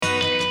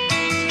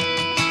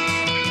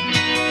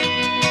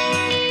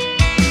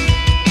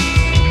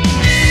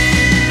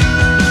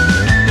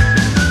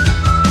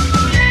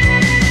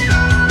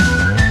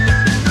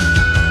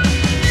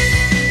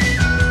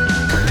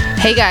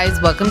Hey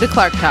guys, welcome to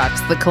Clark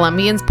Talks, the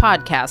Columbians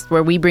podcast,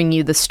 where we bring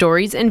you the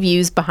stories and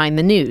views behind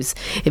the news.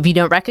 If you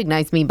don't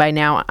recognize me by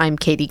now, I'm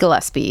Katie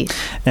Gillespie.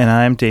 And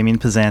I'm Damien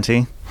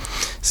Pizzanti.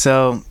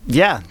 So,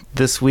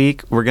 this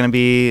week we're going to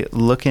be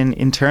looking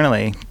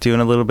internally,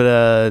 doing a little bit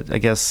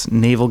of,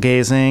 navel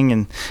gazing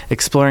and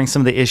exploring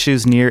some of the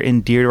issues near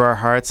and dear to our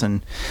hearts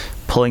and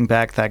pulling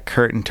back that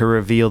curtain to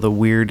reveal the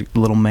weird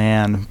little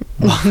man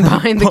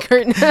behind the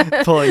curtain,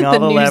 pulling all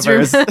the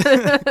levers.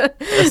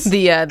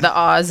 The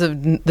Oz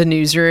of the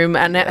newsroom.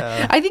 And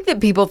I think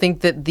that people think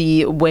that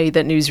the way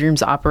that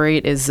newsrooms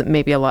operate is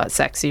maybe a lot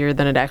sexier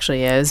than it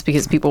actually is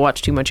because people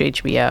watch too much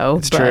HBO.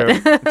 It's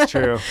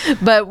true.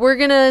 But we're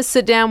going to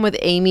sit down with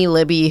Amy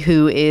Libby,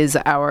 who is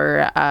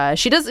our,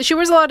 she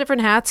wears a lot of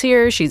different hats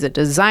here. She's a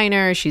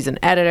designer, she's an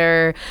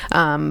editor,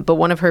 but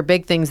one of her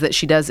big things that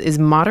she does is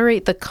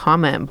moderate the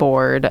comment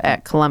board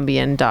at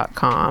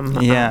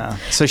Columbian.com. Yeah.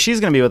 So she's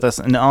going to be with us.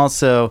 And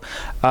also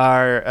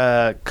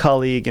our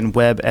colleague and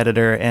web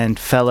editor and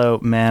fellow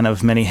man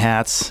of many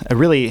hats.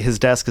 Really, his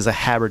desk is a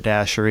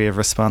haberdashery of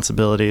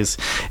responsibilities.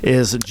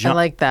 Is John. I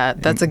like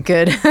that. That's a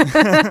good...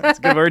 It's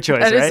a good word choice,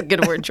 That right? is a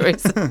good word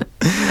choice.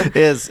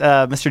 Is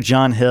Mr.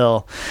 John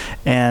Hill.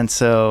 And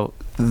so...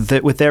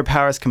 with their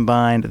powers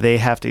combined, they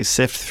have to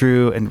sift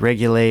through and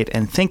regulate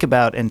and think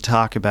about and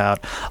talk about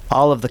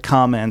all of the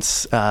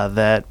comments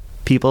that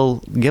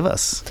people give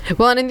us.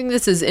 Well, and I think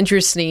this is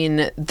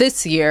interesting.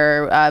 This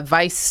year,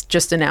 Vice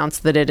just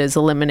announced that it is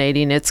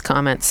eliminating its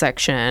comment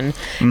section,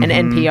 and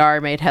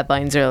NPR made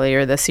headlines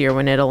earlier this year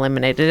when it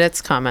eliminated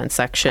its comment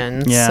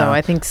section. Yeah. So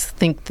I think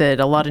that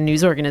a lot of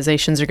news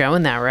organizations are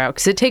going that route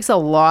because it takes a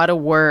lot of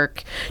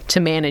work to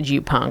manage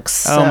you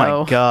punks. Oh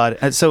my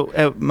God! So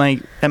at my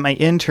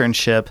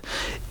internship,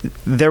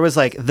 there was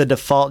like the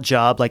default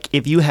job. Like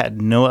if you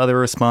had no other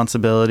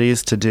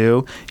responsibilities to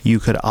do, you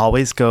could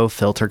always go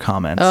filter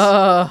comments.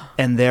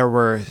 And there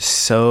were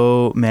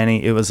so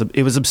many. It was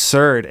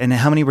absurd. And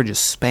how many were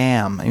just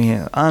spam? I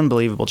mean,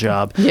 unbelievable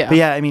job. Yeah. But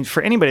yeah, I mean,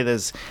 for anybody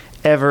that's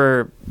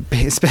ever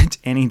spent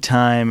any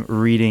time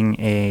reading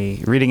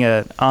a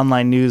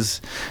online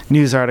news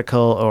article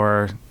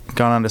or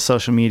gone onto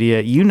social media,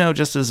 you know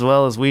just as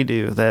well as we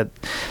do that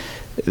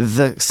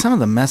some of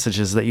the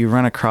messages that you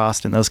run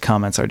across in those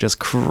comments are just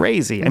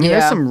crazy. I mean,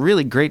 there's some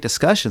really great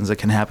discussions that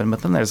can happen,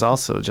 but then there's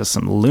also just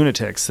some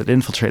lunatics that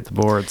infiltrate the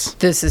boards.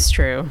 This is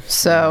true.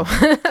 So,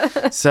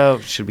 so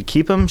should we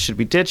keep them? Should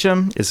we ditch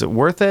them? Is it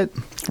worth it?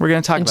 We're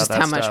going to talk about that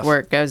just how much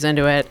work goes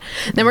into it.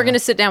 Then we're going to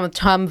sit down with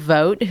Tom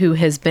Vogt, who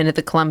has been at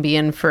the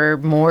Columbian for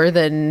more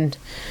than...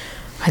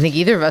 I think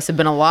either of us have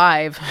been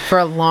alive for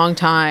a long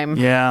time.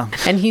 Yeah.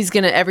 And he's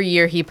going to, every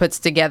year he puts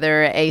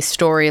together a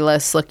story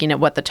list looking at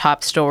what the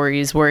top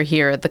stories were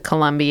here at the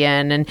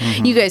Columbian. And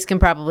you guys can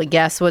probably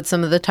guess what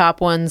some of the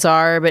top ones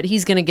are, but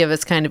he's going to give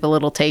us kind of a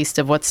little taste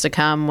of what's to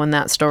come when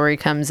that story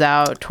comes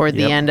out toward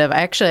the end of,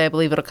 I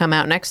believe it'll come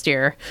out next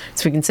year.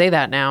 So we can say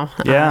that now.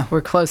 Yeah.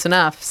 We're close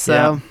enough.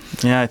 So.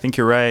 Yeah, I think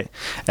you're right.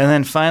 And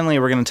then finally,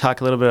 we're going to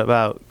talk a little bit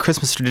about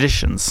Christmas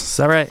traditions. Is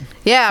that right?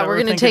 Yeah,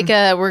 we're going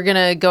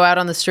to go out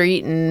on the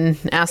street and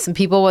ask some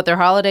people what their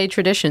holiday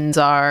traditions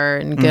are,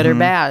 and good or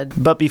bad.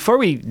 But before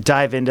we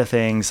dive into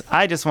things,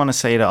 I just want to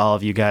say to all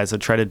of you guys that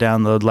tried to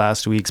download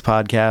last week's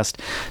podcast,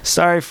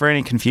 sorry for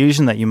any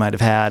confusion that you might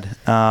have had.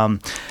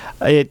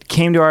 It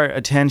came to our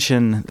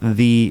attention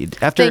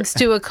thanks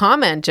to a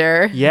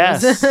commenter.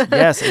 Yes.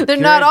 They're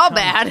not all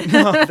bad.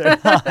 No, they're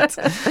not.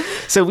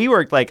 So we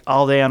worked like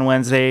all day on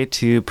Wednesday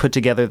to put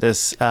together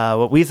this,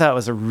 what we thought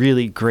was a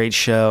really great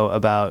show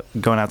about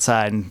going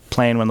outside and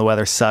playing when the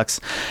weather sucks.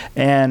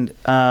 And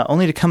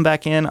only to come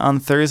back in on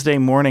Thursday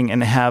morning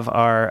and have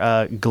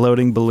our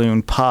gloating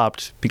balloon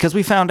popped because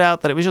we found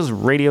out that it was just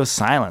radio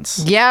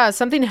silence. Yeah,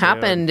 something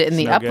happened in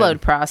the upload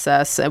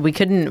process. We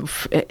couldn't,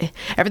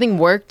 everything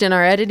worked in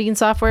our editing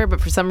software, but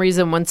for some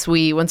reason, once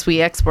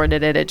we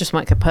exported it, it just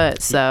went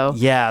kaput. So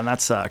yeah, and that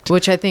sucked.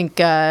 Which I think,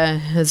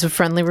 as a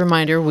friendly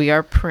reminder, we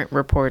are print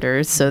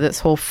reporters, so this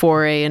whole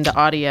foray into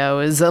audio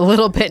is a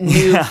little bit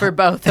new for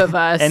both of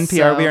us.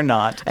 NPR, we are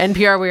not.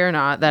 NPR, we are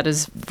not. That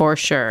is for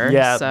sure.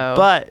 Yeah, so.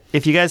 But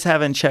if you guys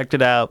haven't checked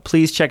it out,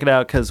 please check it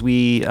out because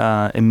we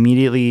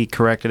immediately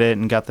corrected it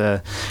and got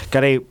a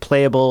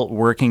playable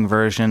working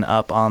version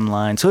up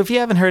online. So if you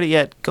haven't heard it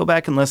yet, go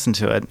back and listen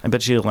to it. I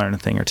bet you'll learn a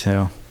thing or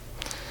two.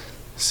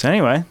 So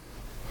anyway,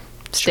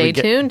 stay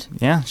tuned.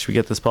 Should we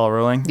get this ball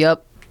rolling?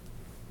 Yep.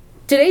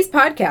 Today's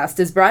podcast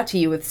is brought to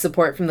you with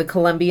support from the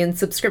Columbian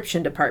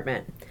Subscription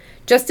Department.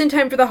 Just in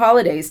time for the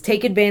holidays,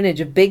 take advantage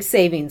of big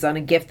savings on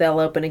a gift they'll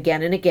open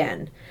again and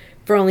again.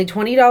 For only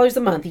 $20 a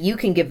month, you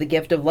can give the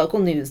gift of local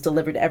news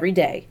delivered every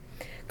day.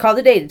 Call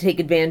today to take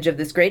advantage of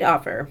this great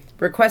offer.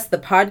 Request the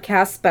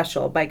podcast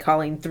special by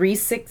calling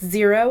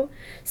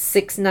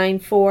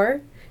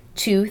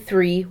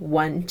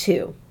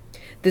 360-694-2312.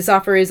 This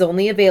offer is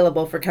only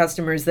available for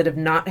customers that have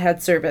not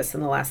had service in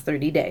the last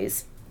 30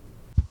 days.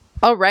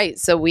 All right,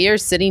 so we are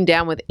sitting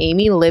down with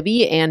Amy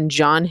Libby and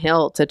John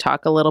Hill to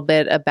talk a little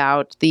bit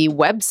about the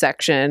web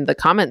section, the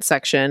comment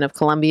section of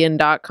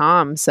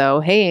Columbian.com.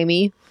 So, hey,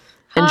 Amy.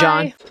 And Hi.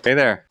 John. Hey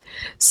there.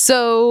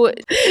 So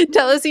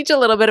tell us each a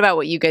little bit about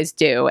what you guys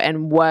do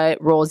and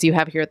what roles you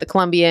have here at the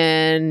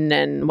Columbian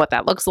and what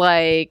that looks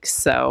like.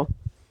 So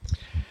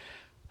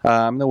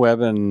I'm the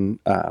web and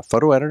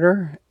photo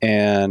editor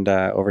and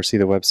oversee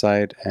the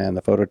website and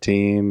the photo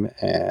team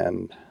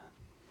and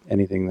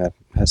anything that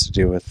has to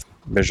do with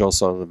visual,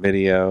 so the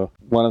video.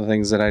 One of the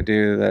things that I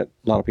do that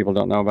a lot of people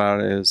don't know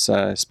about is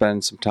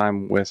spend some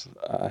time with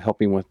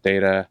helping with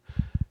data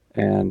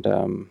and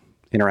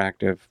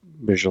interactive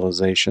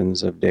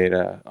visualizations of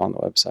data on the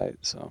website.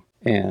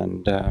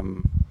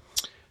 And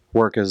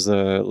work as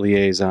the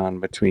liaison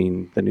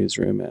between the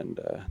newsroom and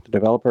the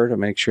developer to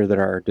make sure that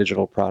our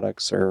digital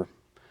products are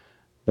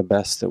the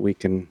best that we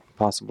can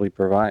possibly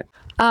provide.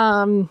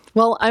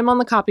 Well, I'm on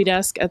the copy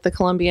desk at the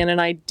Columbian,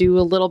 and I do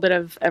a little bit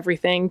of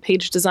everything,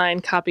 page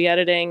design, copy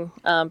editing,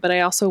 but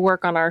I also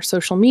work on our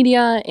social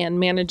media and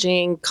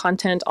managing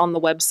content on the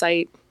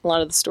website. A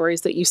lot of the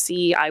stories that you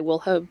see, I will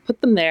have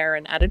put them there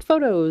and added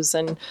photos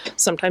and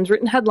sometimes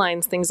written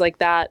headlines, things like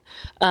that.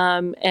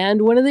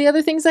 And one of the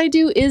other things I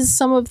do is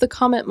some of the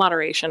comment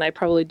moderation. I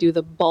probably do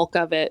the bulk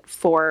of it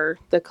for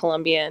the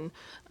Columbian,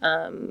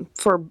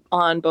 for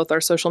on both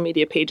our social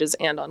media pages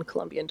and on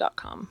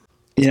Columbian.com.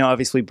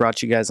 Obviously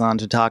brought you guys on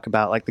to talk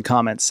about like the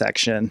comments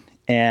section,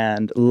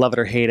 and love it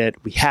or hate it,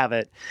 we have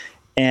it.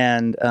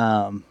 And,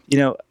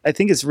 I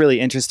think it's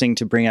really interesting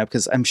to bring up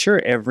because I'm sure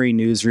every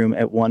newsroom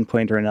at one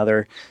point or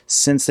another,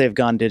 since they've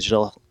gone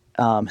digital,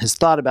 has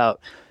thought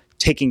about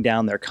taking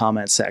down their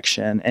comment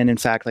section. And in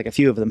fact, like a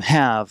few of them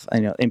have. I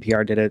know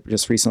NPR did it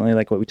just recently,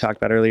 like what we talked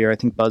about earlier. I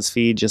think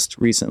BuzzFeed just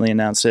recently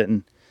announced it.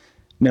 And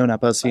no,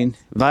 not BuzzFeed.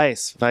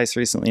 Vice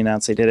recently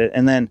announced they did it.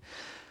 And then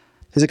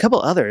there's a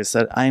couple others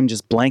that I'm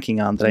just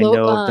blanking on that I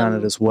know have done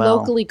it as well.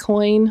 Locally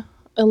Coin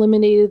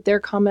eliminated their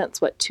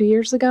comments, 2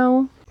 years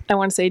ago? I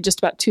want to say just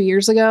about 2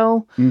 years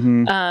ago.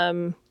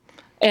 Mm-hmm.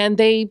 And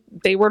they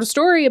wrote a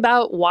story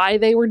about why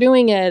they were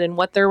doing it and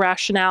what their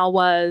rationale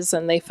was.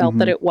 And they felt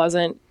that it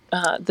wasn't,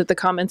 that the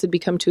comments had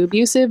become too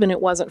abusive and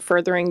it wasn't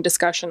furthering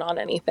discussion on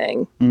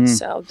anything.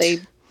 So they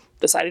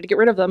decided to get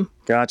rid of them.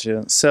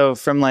 Gotcha. So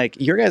from like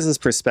your guys'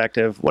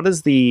 perspective, what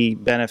is the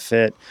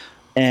benefit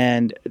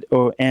and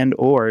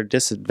or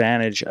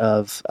disadvantage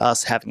of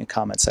us having a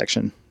comment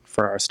section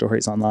for our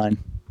stories online?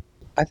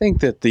 I think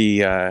that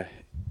the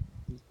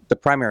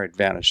primary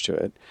advantage to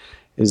it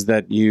is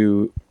that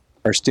you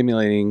are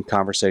stimulating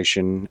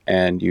conversation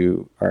and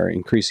you are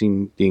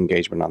increasing the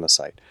engagement on the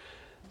site.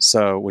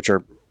 So,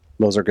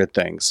 those are good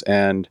things.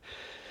 And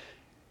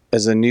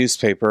as a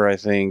newspaper, I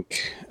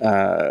think,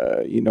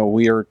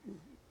 we are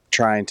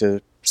trying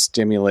to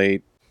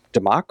stimulate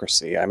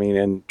democracy. I mean,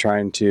 and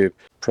trying to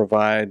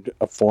provide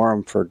a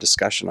forum for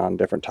discussion on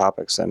different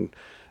topics. And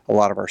a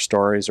lot of our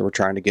stories we're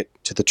trying to get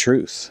to the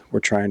truth. We're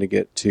trying to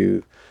get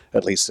to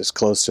at least as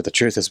close to the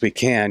truth as we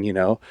can,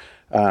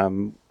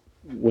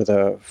 with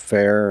a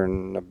fair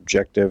and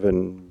objective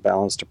and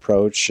balanced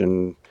approach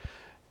and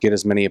get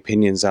as many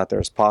opinions out there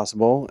as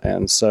possible.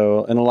 And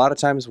a lot of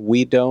times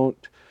we're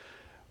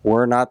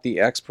not the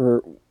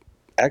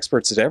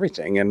experts at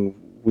everything, and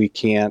we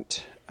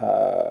can't,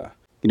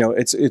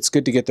 it's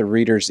good to get the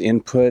reader's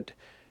input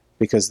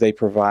because they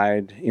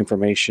provide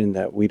information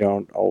that we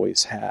don't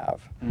always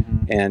have.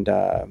 And,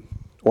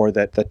 or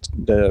that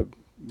the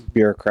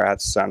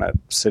bureaucrats down at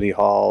City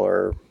Hall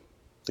or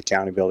the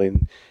county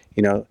building,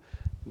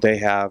 they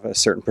have a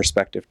certain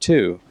perspective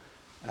too,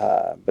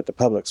 but the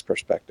public's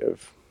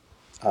perspective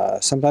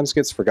sometimes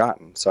gets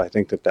forgotten. So I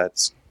think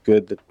that's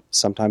good that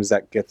sometimes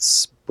that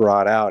gets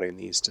brought out in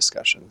these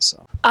discussions.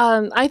 So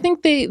I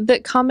think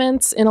that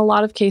comments in a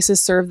lot of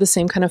cases serve the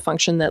same kind of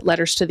function that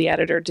letters to the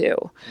editor do.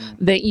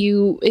 That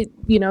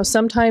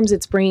sometimes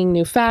it's bringing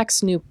new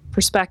facts, new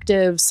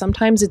perspectives.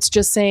 Sometimes it's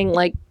just saying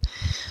like,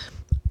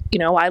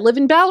 I live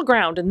in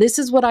Battleground and this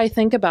is what I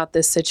think about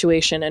this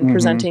situation, and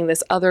presenting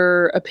this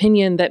other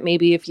opinion that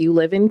maybe if you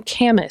live in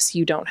Camas,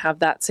 you don't have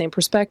that same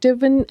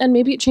perspective, and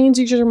maybe it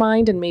changes your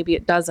mind and maybe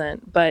it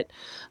doesn't. But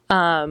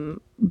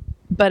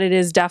it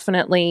is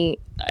definitely,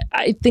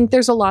 I think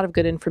there's a lot of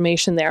good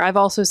information there. I've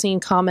also seen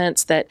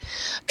comments that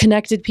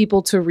connected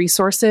people to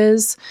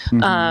resources.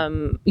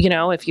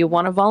 If you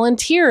want to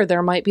volunteer,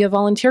 there might be a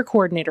volunteer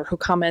coordinator who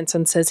comments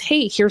and says,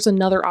 hey, here's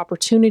another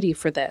opportunity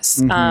for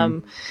this.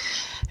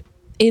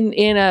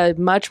 In a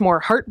much more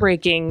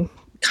heartbreaking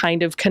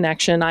kind of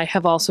connection, I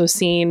have also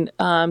seen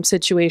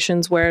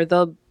situations where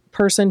the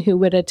person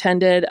who had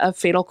attended a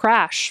fatal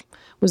crash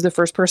was the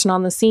first person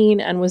on the scene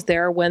and was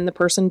there when the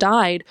person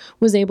died,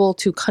 was able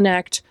to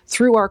connect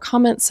through our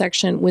comment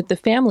section with the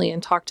family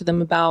and talk to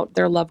them about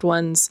their loved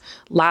one's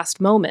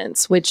last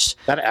moments, which...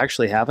 That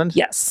actually happened?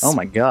 Yes. Oh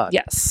my God.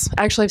 Yes.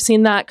 Actually, I've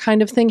seen that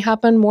kind of thing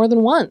happen more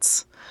than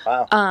once.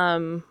 Wow.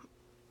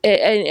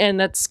 And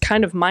that's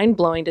kind of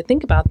mind-blowing to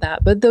think about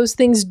that. But those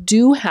things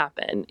do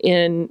happen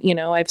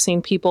I've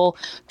seen people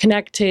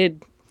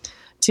connected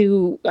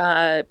to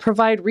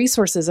provide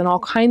resources and all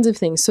kinds of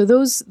things. So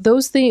those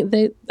things,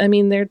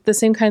 they're the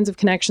same kinds of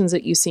connections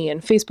that you see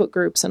in Facebook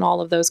groups and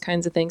all of those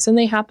kinds of things, and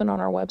they happen on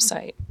our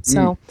website.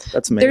 So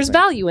that's amazing. There's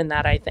value in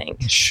that, I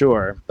think.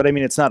 Sure, but I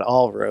mean, it's not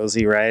all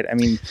rosy, right? I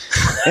mean,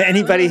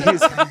 anybody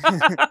who's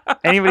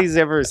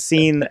ever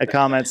seen a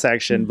comment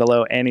section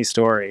below any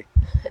story.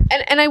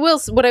 And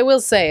what I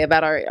will say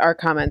about our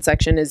comment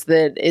section is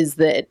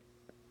that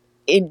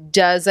it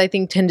does, I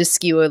think, tend to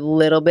skew a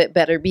little bit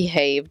better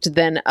behaved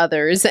than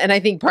others. And I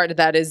think part of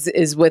that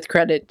is with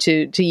credit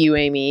to you,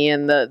 Amy,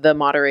 and the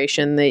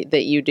moderation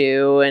that you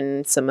do,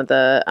 and some of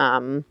the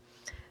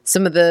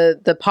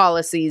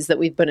policies that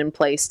we've put in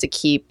place to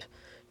keep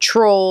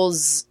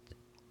trolls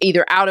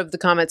either out of the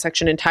comment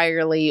section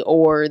entirely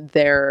or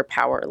their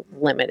power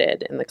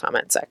limited in the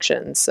comment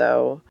section.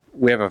 So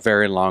we have a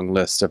very long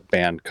list of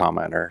banned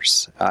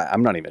commenters.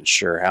 I'm not even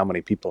sure how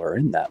many people are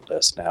in that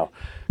list now.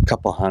 A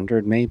couple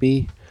hundred,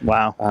 maybe.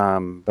 Wow.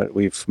 But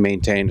we've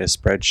maintained a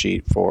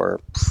spreadsheet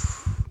for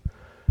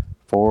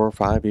 4 or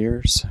 5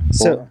 years.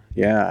 So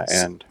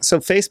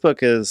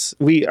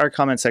Facebook our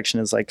comment section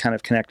is like kind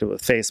of connected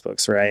with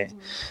Facebook's, right? Mm-hmm.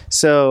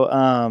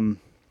 So,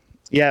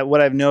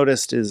 what I've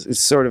noticed is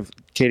sort of,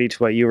 Katie, to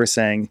what you were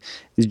saying,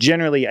 is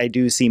generally I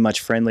do see much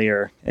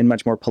friendlier and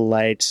much more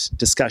polite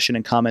discussion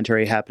and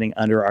commentary happening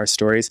under our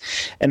stories.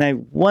 And I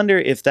wonder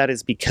if that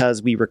is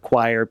because we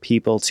require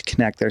people to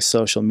connect their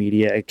social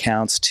media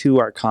accounts to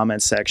our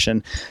comment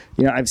section.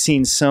 You know, I've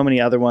seen so many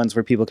other ones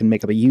where people can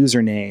make up a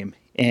username,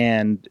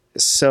 and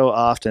so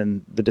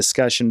often the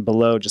discussion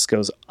below just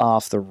goes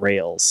off the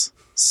rails.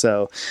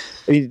 So,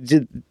 I mean,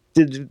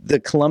 did the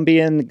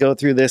Colombian go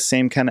through this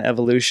same kind of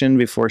evolution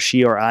before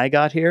she or I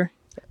got here?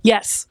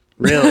 Yes.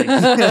 Really?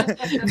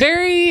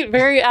 Very,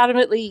 very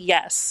adamantly,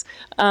 yes.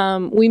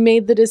 We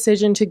made the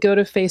decision to go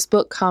to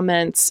Facebook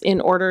comments in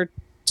order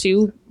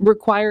to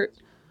require,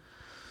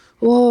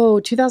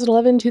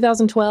 2011,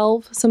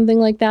 2012, something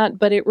like that.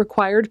 But it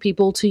required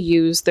people to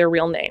use their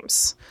real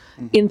names,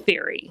 in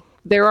theory.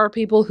 There are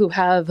people who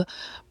have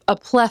a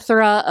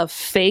plethora of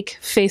fake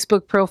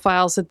Facebook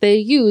profiles that they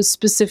use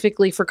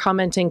specifically for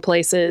commenting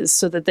places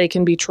so that they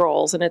can be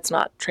trolls and it's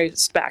not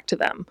traced back to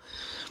them.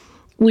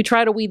 We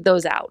try to weed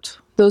those out.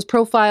 Those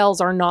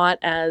profiles are not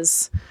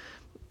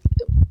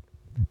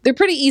they're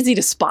pretty easy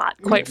to spot,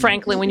 quite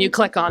frankly, when you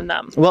click on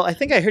them. Well, I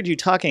think I heard you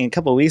talking a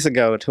couple of weeks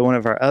ago to one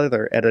of our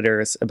other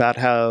editors about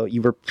how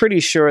you were pretty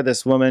sure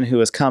this woman who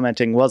was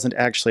commenting wasn't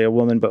actually a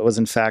woman, but was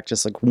in fact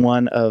just like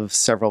one of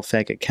several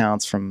fake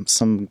accounts from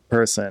some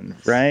person,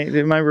 right?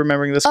 Am I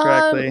remembering this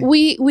correctly?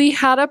 We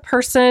had a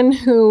person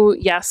who,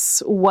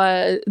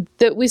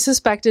 that we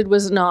suspected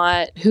was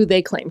not who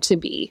they claimed to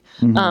be,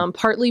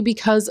 partly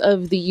because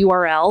of the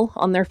URL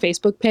on their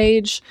Facebook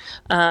page.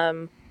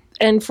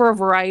 And for a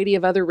variety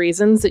of other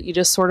reasons that you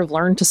just sort of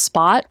learn to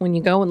spot when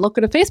you go and look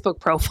at a Facebook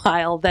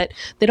profile, that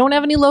they don't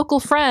have any local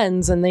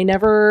friends and they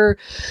never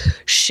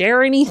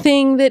share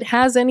anything that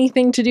has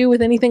anything to do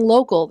with anything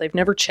local. They've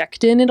never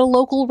checked in at a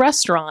local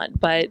restaurant,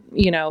 but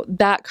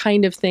that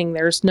kind of thing.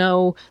 There's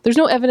no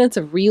evidence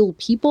of real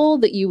people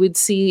that you would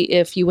see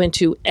if you went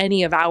to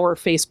any of our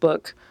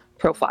Facebook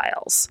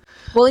profiles.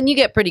 Well, and you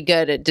get pretty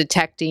good at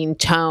detecting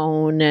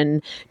tone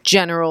and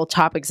general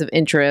topics of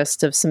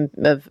interest of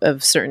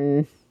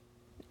certain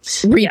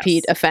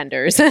repeat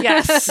offenders.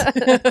 Yes,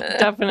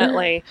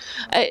 definitely.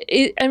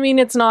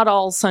 It's not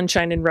all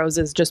sunshine and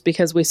roses just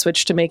because we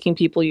switched to making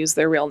people use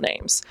their real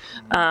names.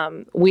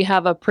 We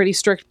have a pretty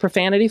strict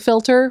profanity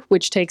filter,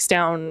 which takes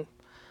down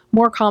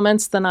more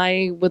comments than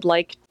I would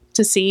like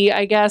to see,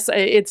 I guess.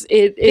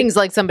 Things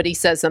like somebody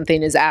says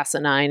something is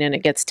asinine and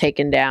it gets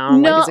taken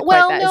down. No, is it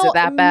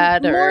that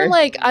bad? More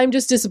like I'm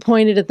just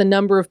disappointed at the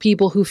number of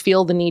people who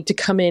feel the need to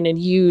come in and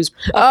use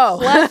a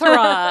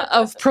plethora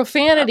of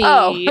profanity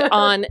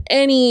on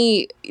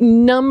any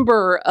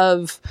number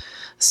of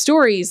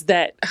stories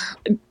that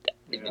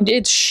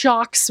it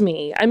shocks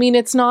me. I mean,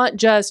 it's not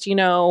just,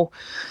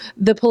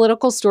 the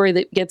political story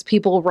that gets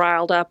people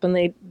riled up and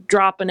they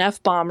drop an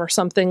F-bomb or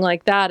something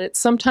like that. It's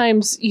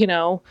sometimes,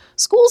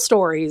 school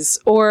stories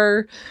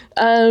or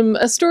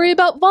a story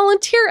about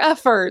volunteer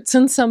efforts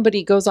and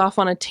somebody goes off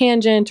on a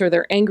tangent or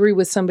they're angry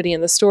with somebody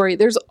in the story.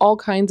 There's all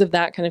kinds of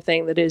that kind of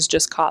thing that is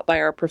just caught by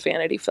our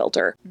profanity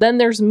filter. Then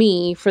there's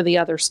me for the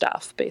other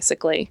stuff,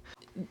 basically.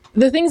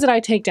 The things that I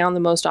take down the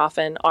most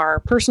often are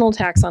personal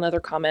attacks on other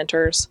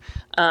commenters,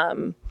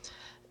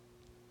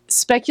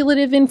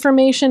 speculative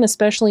information,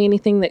 especially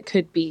anything that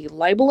could be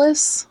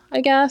libelous,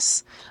 I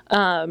guess.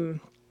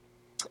 And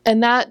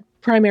that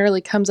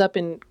primarily comes up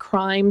in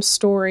crime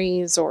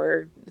stories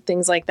or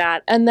things like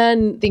that. And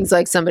then things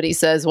like somebody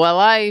says, well,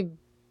 I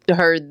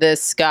heard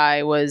this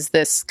guy was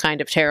this kind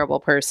of terrible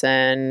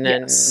person.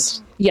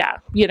 Yes. Yeah,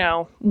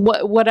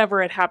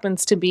 whatever it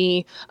happens to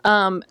be.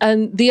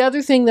 And the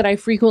other thing that I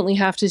frequently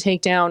have to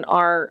take down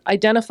are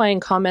identifying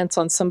comments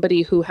on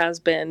somebody who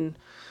has been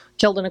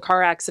killed in a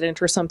car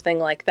accident or something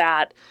like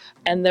that.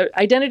 And their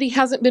identity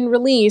hasn't been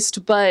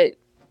released, but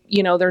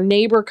their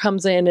neighbor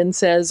comes in and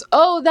says,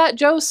 oh, that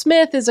Joe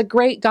Smith is a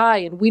great guy.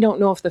 And we don't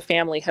know if the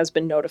family has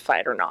been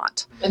notified or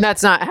not. And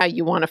that's not how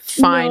you want to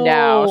find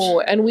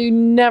out. And we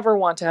never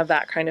want to have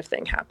that kind of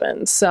thing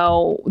happen.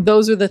 So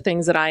those are the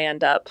things that I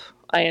end up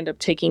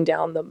taking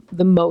down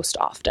the most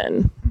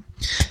often.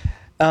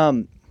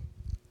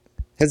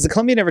 Has the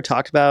Columbian ever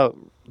talked about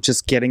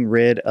just getting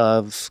rid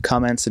of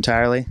comments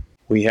entirely?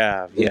 We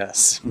have,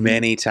 yes,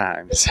 many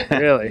times.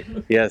 Really?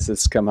 Yes,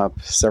 it's come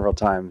up several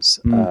times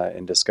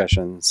in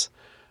discussions.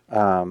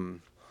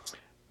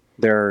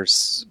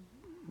 There's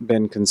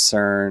been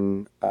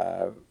concern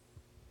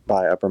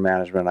by upper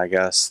management, I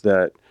guess,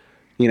 that,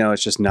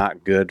 it's just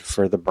not good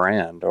for the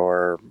brand,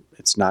 or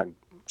it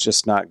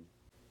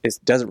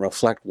doesn't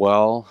reflect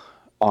well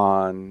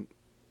on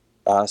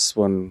us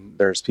when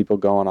there's people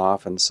going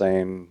off and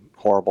saying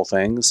horrible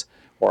things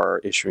or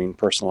issuing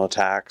personal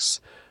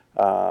attacks.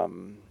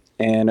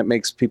 And it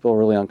makes people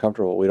really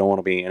uncomfortable. We don't want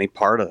to be any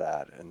part of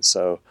that. And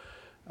so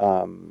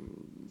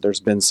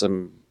there's been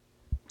some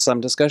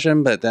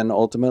discussion, but then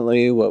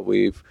ultimately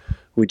we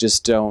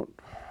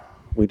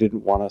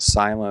didn't want to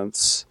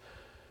silence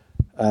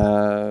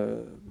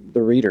the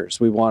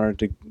readers. We wanted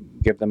to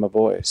give them a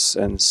voice.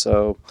 And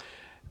so,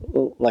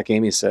 like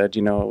Amy said,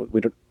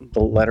 the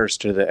letters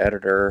to the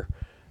editor,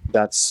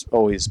 that's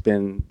always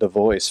been the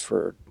voice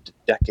for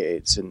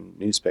decades in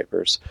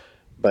newspapers.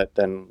 But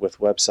then with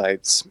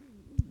websites,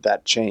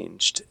 that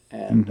changed.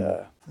 And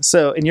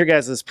so in your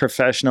guys'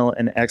 professional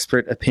and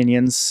expert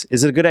opinions,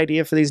 is it a good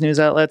idea for these news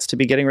outlets to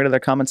be getting rid of their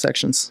comment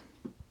sections?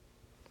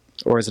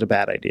 Or is it a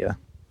bad idea?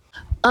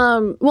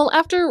 Well,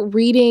 after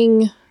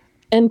reading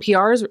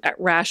NPR's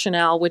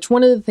rationale, which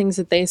one of the things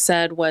that they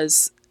said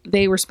was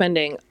they were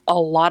spending a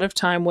lot of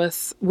time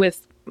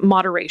with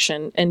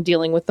moderation and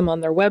dealing with them on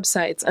their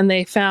websites. And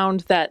they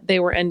found that they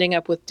were ending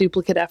up with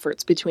duplicate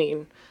efforts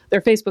between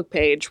their Facebook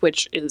page,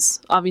 which is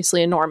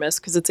obviously enormous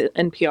because it's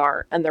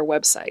NPR, and their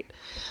website.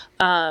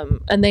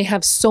 And they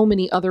have so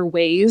many other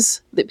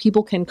ways that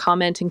people can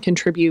comment and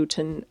contribute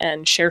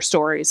and share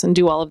stories and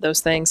do all of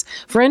those things.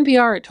 For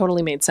NPR, it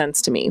totally made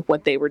sense to me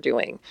what they were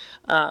doing,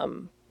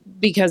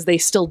 because they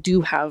still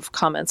do have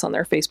comments on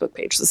their Facebook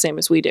page, the same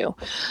as we do.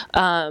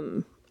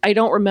 I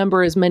don't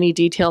remember as many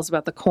details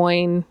about the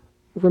coin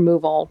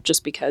removal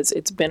just because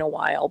it's been a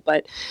while.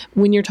 But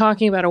when you're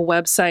talking about a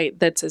website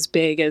that's as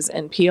big as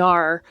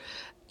NPR,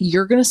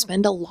 you're going to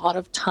spend a lot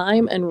of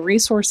time and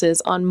resources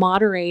on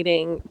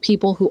moderating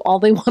people who all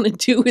they want to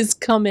do is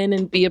come in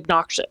and be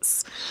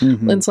obnoxious.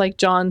 Mm-hmm. It's like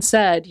John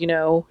said,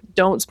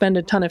 don't spend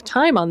a ton of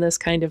time on this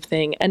kind of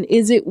thing. And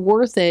is it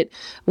worth it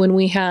when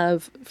we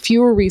have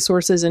fewer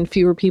resources and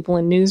fewer people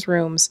in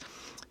newsrooms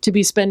to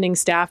be spending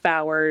staff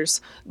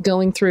hours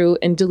going through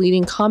and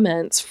deleting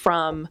comments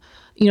from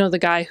the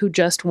guy who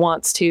just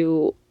wants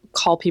to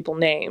call people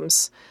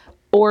names?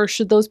 Or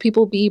should those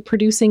people be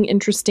producing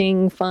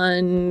interesting,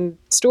 fun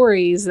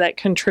stories that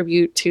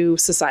contribute to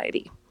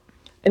society?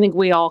 I think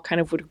we all kind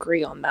of would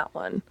agree on that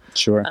one.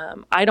 Sure.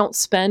 I don't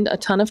spend a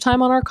ton of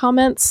time on our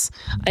comments.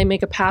 I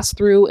make a pass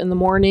through in the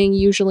morning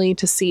usually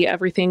to see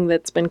everything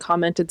that's been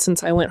commented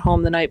since I went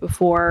home the night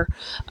before.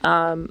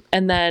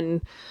 And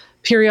then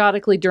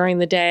periodically during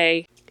the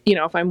day,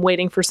 if I'm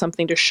waiting for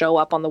something to show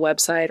up on the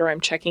website or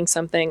I'm checking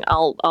something,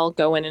 I'll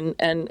go in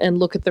and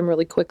look at them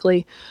really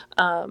quickly.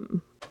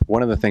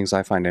 One of the things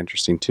I find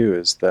interesting too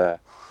is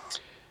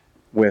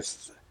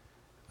with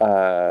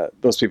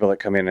those people that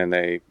come in and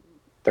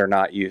they're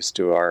not used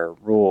to our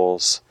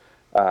rules,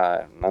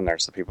 and then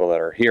there's the people that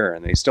are here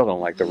and they still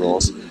don't like the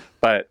rules,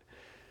 but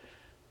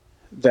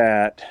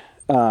that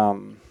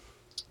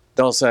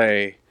they'll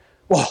say,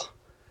 "Well,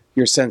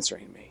 you're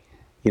censoring me."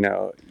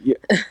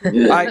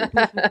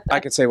 I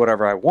can say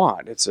whatever I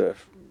want. It's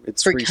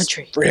free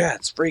country.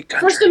 It's free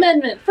country.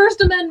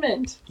 First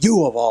Amendment.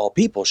 You of all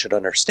people should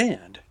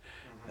understand,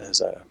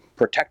 as a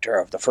protector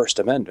of the First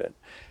Amendment.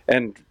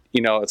 And,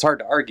 it's hard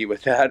to argue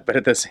with that, but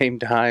at the same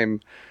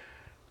time,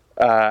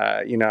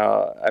 I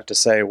have to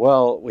say,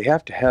 well, we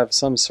have to have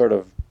some sort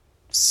of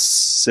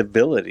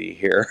civility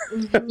here.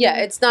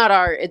 Yeah,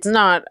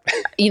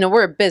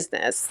 we're a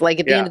business. Like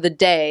at the end of the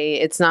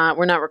day,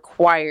 we're not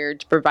required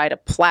to provide a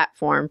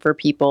platform for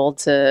people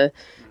to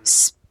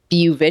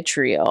spew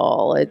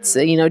vitriol. It's,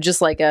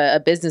 just like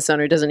a business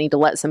owner doesn't need to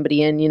let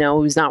somebody in,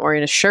 who's not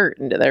wearing a shirt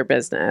into their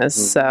business.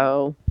 Mm-hmm.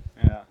 So.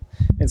 Yeah.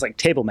 It's like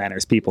table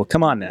manners, people.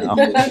 Come on now.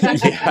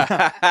 Exactly.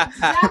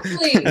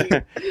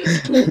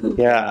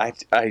 Yeah,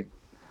 I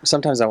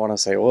sometimes I want to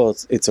say, well,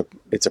 it's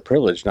a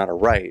privilege, not a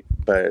right.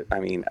 But I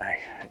mean,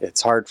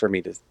 it's hard for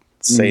me to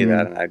say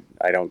that, and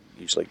I don't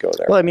usually go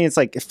there. Well, I mean, it's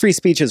like free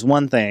speech is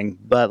one thing,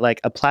 but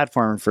like a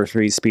platform for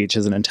free speech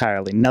is an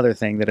entirely another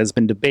thing that has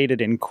been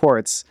debated in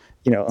courts,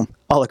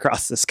 all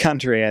across this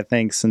country. I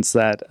think since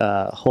that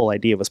whole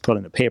idea was put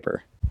into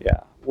paper.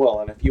 Yeah.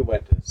 Well, and if you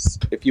went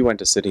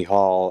to City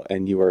Hall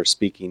and you were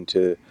speaking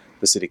to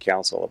the City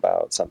Council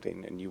about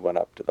something, and you went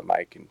up to the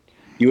mic, and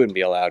you wouldn't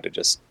be allowed to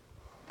just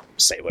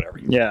say whatever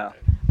you wanted.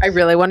 I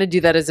really want to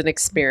do that as an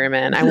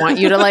experiment. I want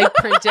you to like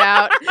print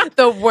out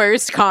the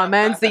worst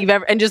comments that you've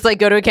ever, and just like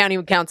go to a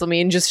county council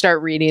meeting and just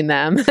start reading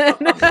them.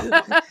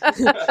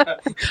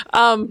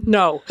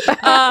 No.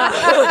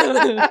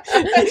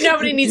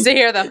 Nobody needs to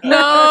hear them.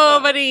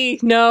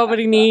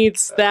 Nobody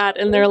needs that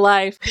in their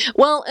life.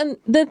 Well, and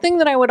the thing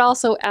that I would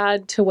also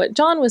add to what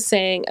John was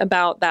saying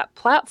about that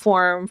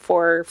platform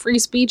for free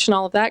speech and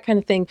all of that kind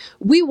of thing,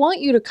 we want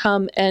you to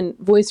come and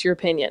voice your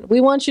opinion.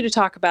 We want you to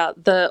talk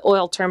about the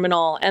oil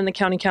terminal and the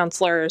county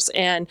councilors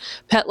and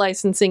pet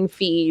licensing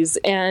fees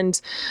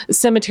and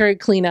cemetery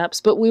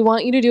cleanups, but we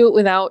want you to do it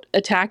without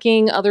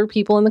attacking other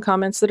people in the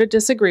comments that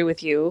disagree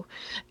with you,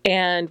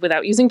 and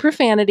without using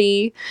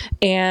profanity,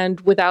 and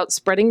without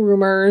spreading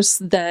rumors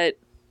that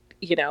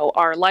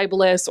are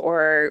libelous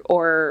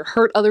or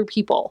hurt other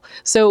people.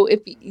 So if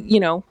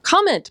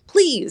comment,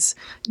 please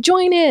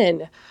join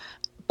in,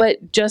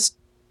 but just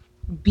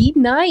be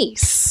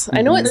nice.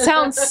 I know it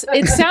sounds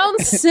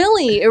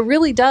silly. It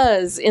really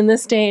does in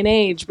this day and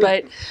age,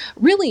 but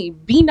really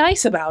be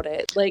nice about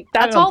it. Like,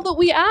 that's all that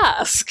we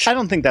ask. I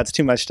don't think that's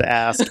too much to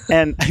ask.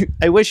 And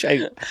I wish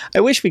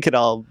we could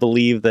all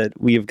believe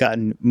that we have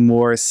gotten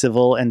more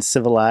civil and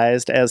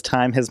civilized as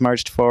time has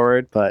marched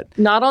forward, but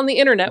not on the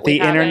internet.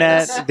 The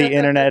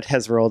internet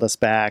has rolled us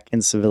back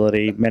in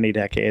civility many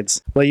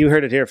decades. Well, you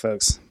heard it here,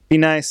 folks. Be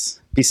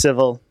nice, be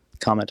civil,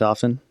 comment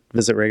often,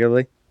 visit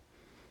regularly.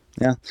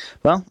 Yeah.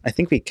 Well, I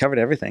think we covered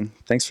everything.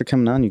 Thanks for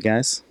coming on, you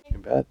guys. You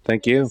bet.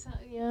 Thank you.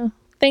 Yeah.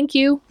 Thank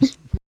you.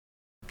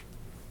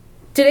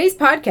 Today's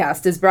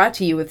podcast is brought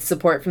to you with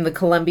support from the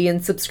Columbian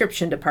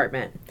Subscription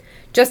Department.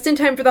 Just in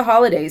time for the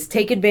holidays,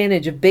 take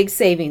advantage of big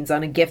savings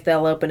on a gift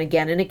they'll open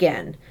again and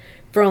again.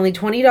 For only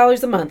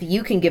 $20 a month,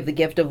 you can give the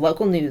gift of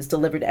local news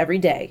delivered every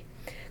day.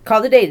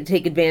 Call today to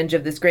take advantage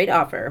of this great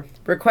offer.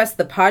 Request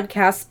the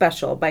podcast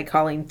special by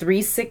calling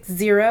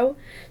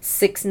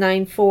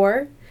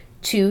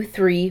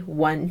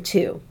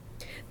 360-694-2312.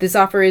 This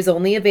offer is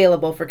only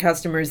available for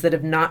customers that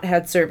have not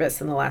had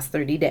service in the last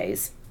 30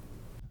 days.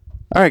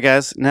 All right,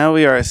 guys. Now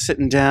we are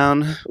sitting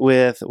down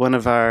with one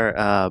of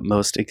our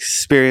most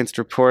experienced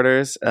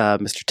reporters,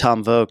 Mr.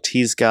 Tom Vogt.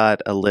 He's got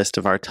a list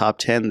of our top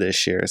 10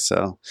 this year.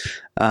 So,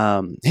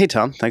 hey,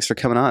 Tom, thanks for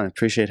coming on. I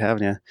appreciate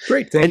having you.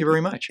 Great. Thank you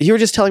very much. You were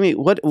just telling me,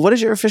 what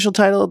is your official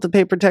title at the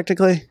paper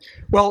technically?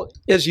 Well,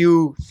 as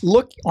you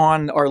look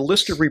on our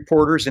list of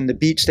reporters in the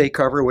beats they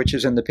cover, which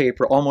is in the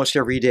paper almost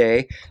every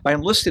day, I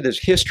am listed as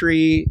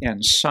history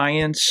and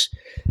science.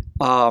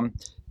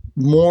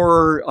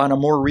 More on a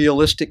more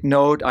realistic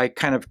note, I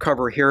kind of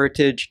cover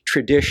heritage,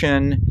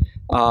 tradition,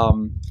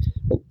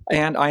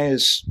 and I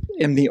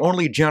am the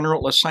only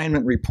general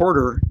assignment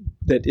reporter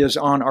that is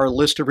on our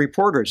list of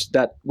reporters.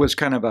 That was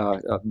kind of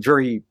a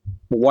very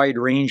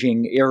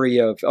wide-ranging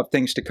area of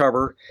things to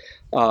cover.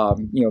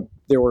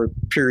 There were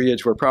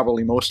periods where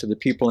probably most of the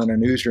people in a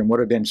newsroom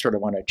would have been sort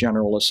of on a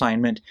general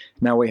assignment.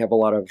 Now we have a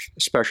lot of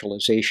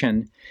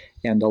specialization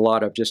and a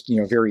lot of just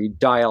very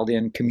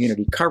dialed-in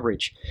community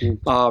coverage.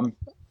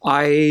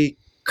 I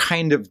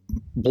kind of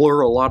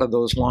blur a lot of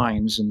those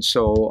lines, and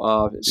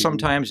so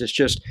sometimes it's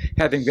just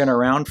having been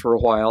around for a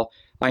while,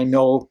 I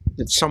know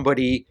that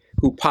somebody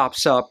who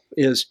pops up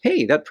is,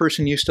 hey, that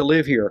person used to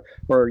live here,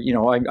 or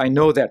I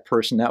know that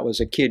person. That was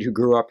a kid who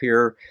grew up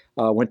here,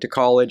 went to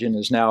college, and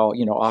is now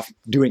off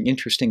doing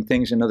interesting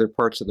things in other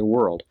parts of the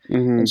world.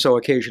 Mm-hmm. And so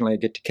occasionally I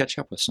get to catch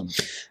up with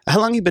somebody.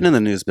 How long have you been in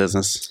the news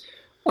business?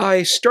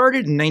 I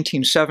started in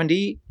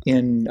 1970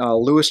 in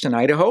Lewiston,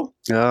 Idaho.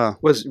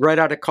 Was right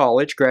out of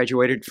college,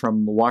 graduated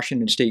from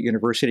Washington State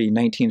University in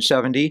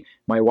 1970.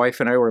 My wife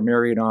and I were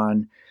married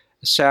on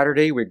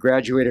Saturday. We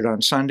graduated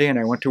on Sunday, and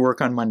I went to work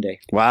on Monday.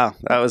 Wow,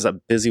 that was a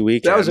busy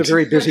weekend. That was a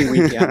very busy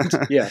weekend,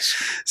 yes.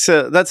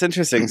 So that's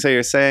interesting. So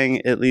you're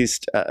saying at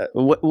least,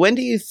 when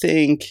do you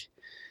think,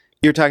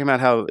 you're talking about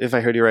how, if I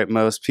heard you right,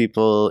 most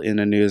people in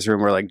a newsroom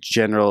were like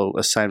general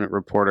assignment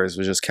reporters,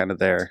 was just kind of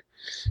their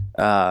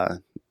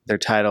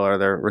title or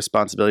their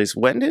responsibilities.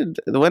 When did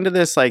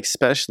this like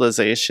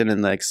specialization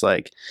and like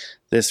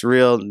this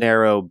real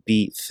narrow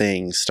beat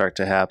thing start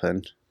to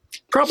happen?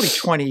 Probably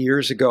 20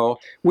 years ago.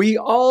 We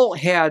all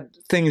had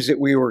things that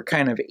we were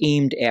kind of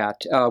aimed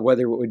at,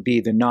 whether it would be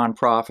the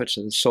nonprofits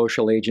or the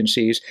social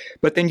agencies,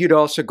 but then you'd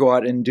also go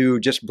out and do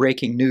just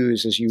breaking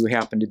news as you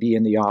happen to be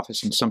in the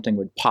office and something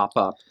would pop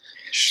up.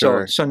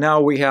 Sure. So now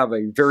we have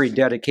a very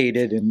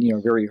dedicated and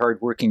very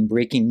hardworking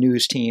breaking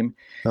news team,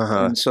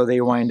 and so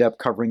they wind up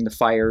covering the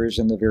fires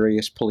and the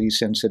various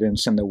police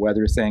incidents and the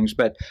weather things.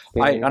 But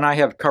I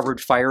have covered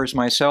fires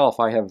myself.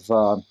 I have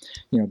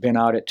been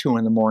out at 2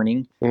 a.m.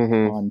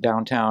 on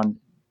downtown,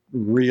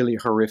 really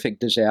horrific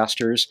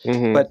disasters.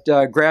 Mm-hmm. But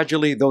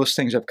gradually, those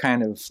things have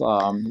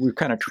we've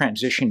kind of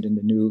transitioned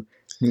into new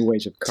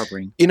ways of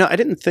covering. I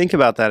didn't think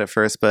about that at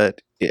first,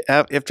 but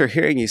after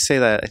hearing you say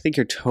that, I think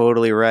you're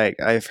totally right.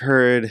 I've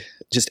heard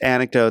just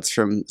anecdotes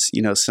from,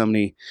 so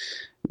many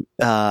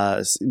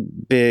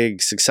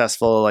big,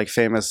 successful, like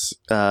famous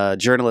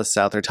journalists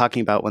out there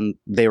talking about when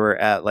they were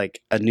at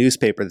like a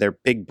newspaper, their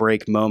big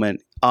break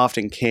moment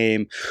often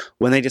came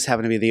when they just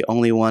happened to be the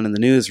only one in the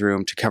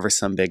newsroom to cover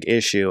some big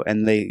issue.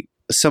 And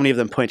so many of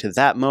them point to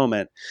that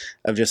moment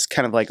of just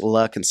kind of like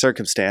luck and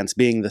circumstance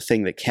being the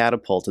thing that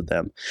catapulted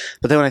them.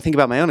 But then when I think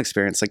about my own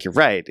experience, like you're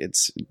right,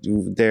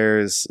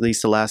 there's at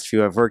least the last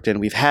few I've worked in,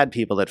 we've had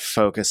people that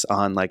focus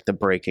on like the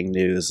breaking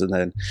news, and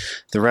then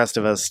the rest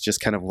of us just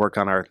kind of work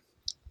on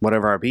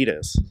whatever our beat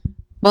is.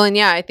 Well, and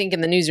yeah, I think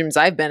in the newsrooms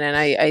I've been in,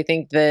 I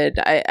think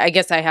that I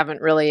guess I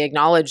haven't really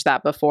acknowledged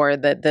that before,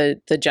 that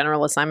the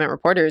general assignment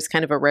reporter is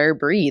kind of a rare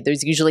breed.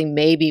 There's usually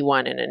maybe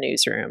one in a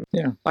newsroom.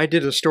 Yeah, I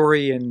did a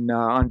story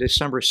on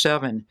December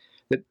 7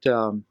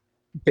 that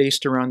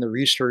based around the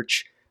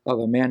research of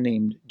a man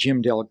named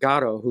Jim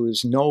Delgado, who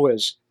is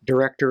NOAA's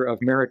Director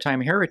of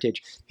Maritime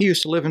Heritage. He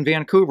used to live in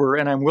Vancouver,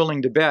 and I'm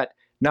willing to bet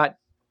not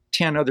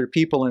 10 other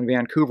people in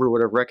Vancouver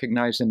would have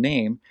recognized the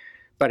name.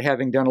 But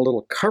having done a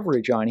little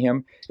coverage on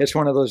him, it's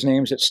one of those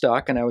names that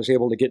stuck, and I was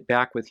able to get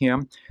back with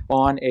him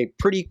on a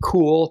pretty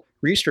cool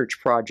research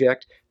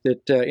project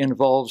that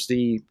involves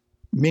the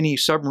mini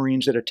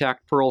submarines that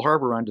attacked Pearl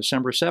Harbor on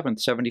December 7th,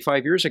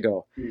 75 years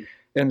ago.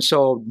 And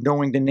so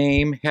knowing the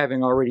name,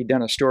 having already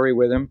done a story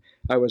with him,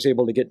 I was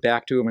able to get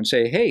back to him and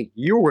say, hey,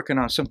 you're working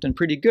on something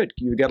pretty good.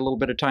 You got a little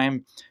bit of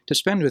time to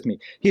spend with me.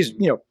 He's,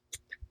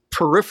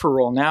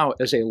 peripheral now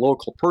as a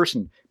local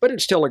person, but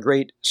it's still a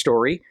great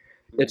story.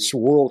 It's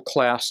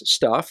world-class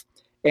stuff,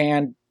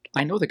 and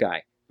I know the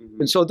guy.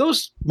 And so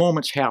those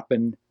moments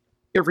happen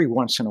every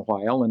once in a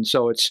while, and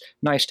so it's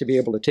nice to be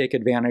able to take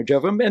advantage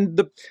of them. And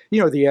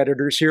the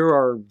editors here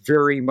are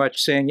very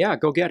much saying, yeah,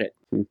 go get it.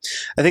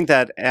 I think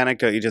that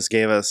anecdote you just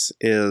gave us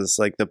is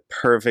like the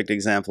perfect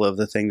example of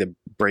the thing that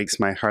breaks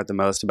my heart the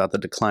most about the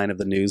decline of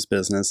the news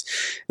business.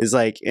 Is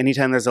like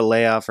anytime there's a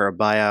layoff or a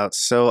buyout,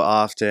 so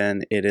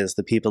often it is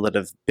the people that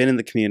have been in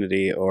the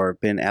community or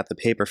been at the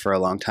paper for a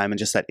long time, and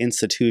just that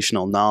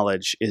institutional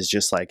knowledge is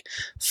just like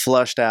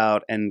flushed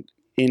out, and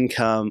in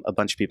come a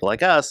bunch of people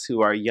like us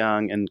who are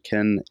young and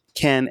can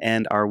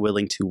and are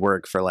willing to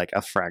work for like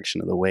a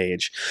fraction of the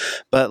wage.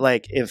 But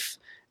like if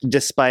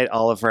despite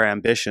all of our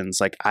ambitions,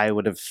 like I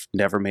would have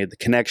never made the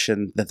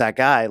connection that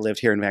guy lived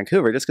here in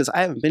Vancouver just because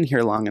I haven't been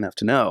here long enough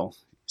to know.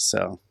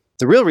 So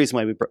the real reason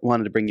why we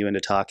wanted to bring you in to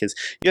talk is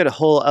you had a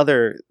whole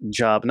other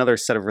job, another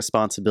set of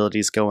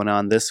responsibilities going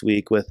on this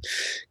week with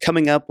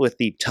coming up with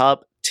the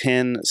top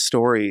 10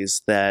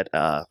 stories that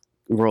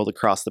rolled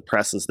across the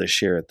presses this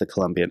year at the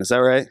Columbian. Is that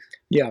right?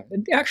 Yeah,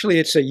 actually,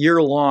 it's a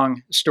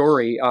year-long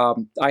story.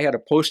 I had a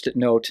Post-it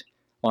note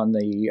on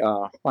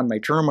my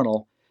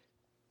terminal,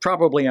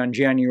 probably on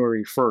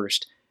January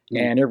 1st,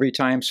 and every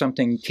time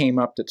something came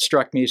up that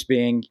struck me as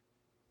being,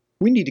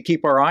 we need to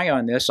keep our eye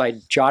on this,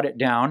 I'd jot it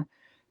down,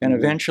 and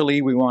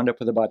eventually we wound up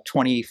with about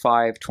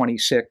 25,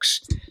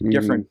 26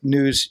 different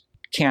news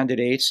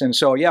candidates. And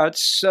so, yeah,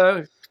 it's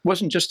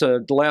wasn't just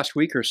the last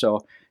week or so.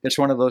 It's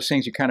one of those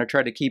things you kind of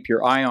try to keep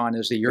your eye on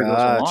as the year goes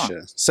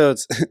along. So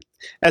it's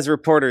as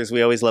reporters,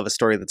 we always love a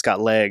story that's got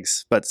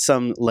legs, but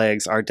some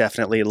legs are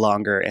definitely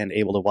longer and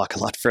able to walk a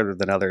lot further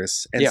than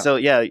others. And so,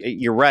 yeah,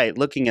 you're right.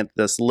 Looking at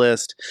this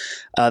list,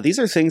 these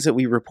are things that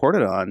we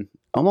reported on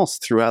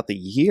almost throughout the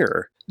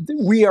year.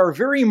 We are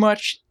very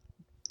much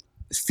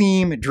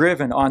theme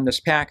driven on this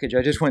package.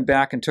 I just went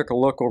back and took a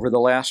look over the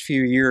last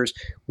few years.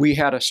 We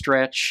had a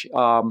stretch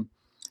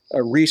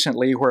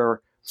recently where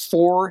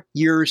 4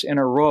 years in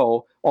a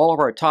row, all of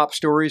our top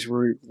stories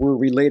were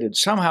related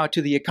somehow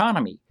to the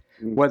economy,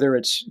 whether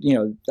it's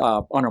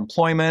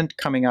unemployment,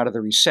 coming out of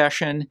the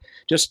recession,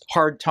 just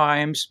hard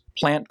times,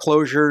 plant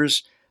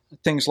closures,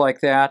 things like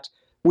that.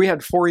 We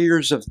had 4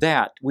 years of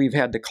that. We've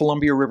had the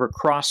Columbia River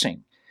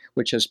crossing,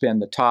 which has been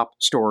the top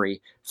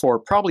story for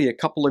probably a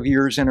couple of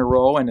years in a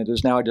row, and it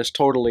has now just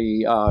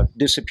totally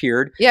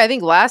disappeared. Yeah, I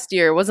think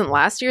wasn't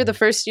last year the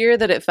first year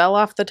that it fell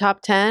off the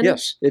top 10?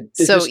 Yes.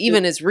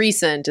 Even as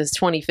recent as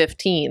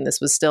 2015,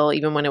 this was still,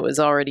 even when it was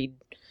already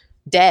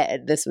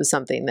dead, this was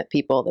something that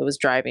was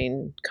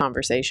driving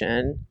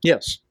conversation.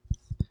 Yes.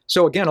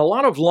 So again, a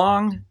lot of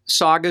long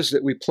sagas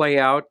that we play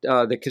out.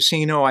 The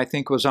casino, I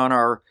think, was on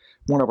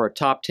one of our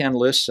top 10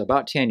 lists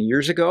about 10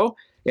 years ago,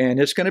 and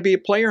it's going to be a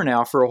player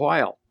now for a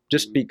while,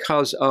 just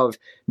because of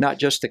not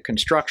just the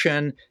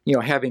construction,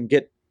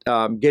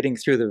 getting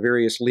through the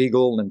various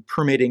legal and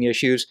permitting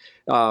issues.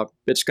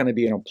 It's going to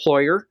be an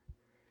employer.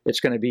 It's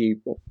going to be,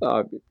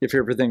 if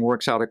everything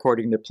works out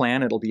according to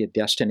plan, it'll be a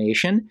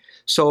destination.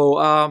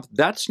 So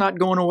that's not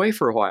going away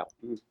for a while.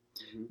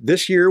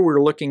 This year,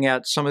 we're looking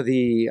at some of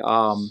the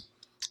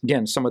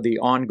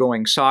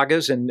ongoing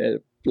sagas. And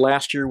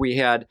last year, we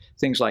had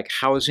things like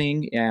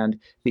housing and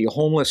the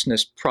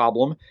homelessness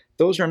problem.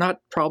 Those are not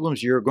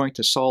problems you're going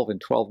to solve in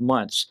 12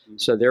 months.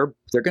 So they're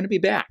going to be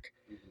back.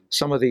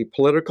 Some of the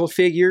political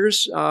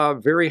figures,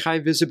 very high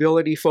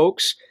visibility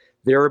folks,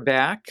 they're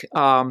back.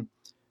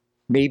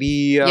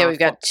 We've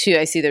got two.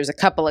 I see there's a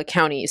couple of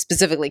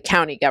specifically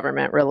county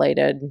government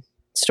related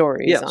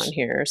stories Yes. on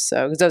here.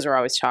 So, because those are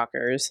always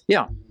talkers.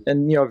 Yeah,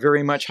 and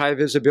very much high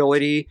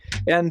visibility.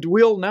 And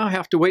we'll now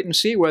have to wait and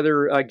see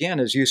whether, again,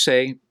 as you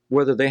say,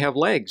 whether they have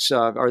legs.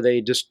 Are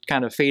they just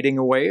kind of fading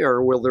away,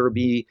 or will there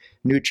be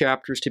new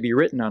chapters to be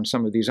written on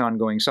some of these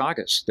ongoing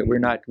sagas that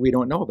we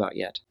don't know about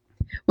yet?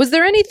 Was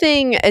there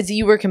anything as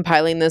you were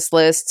compiling this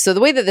list? So the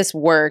way that this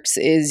works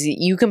is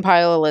you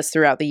compile a list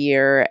throughout the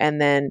year,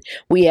 and then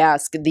we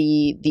ask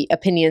the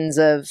opinions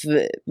of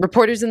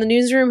reporters in the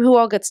newsroom who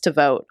all gets to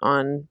vote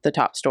on the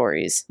top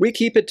stories. We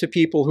keep it to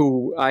people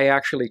who I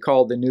actually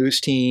call the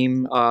news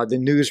team, the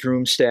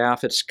newsroom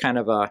staff. It's kind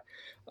of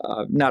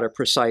not a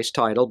precise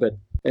title, but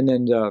and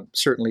then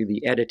certainly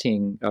the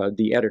editing,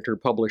 the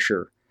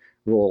editor-publisher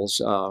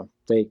roles.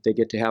 They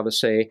get to have a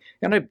say.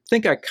 And I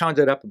think I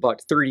counted up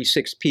about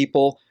 36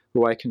 people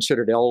who I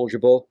considered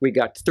eligible. We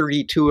got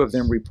 32 of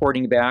them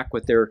reporting back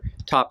with their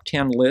top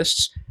 10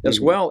 lists,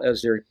 as well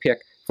as their pick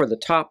for the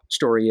top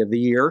story of the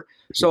year.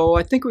 So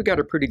I think we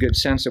got a pretty good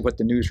sense of what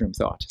the newsroom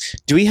thought.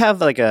 Do we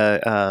have like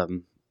a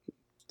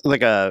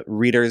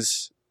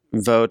reader's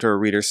vote or a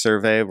reader's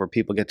survey where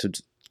people get to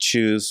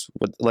choose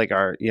what, like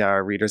our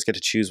readers get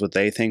to choose what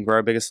they think were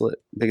our biggest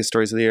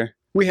stories of the year?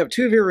 We have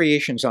two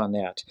variations on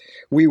that.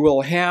 We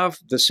will have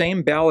the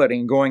same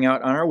balloting going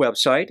out on our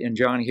website, and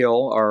John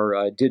Hill,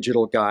 our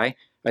digital guy,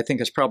 I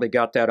think has probably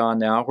got that on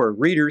now, where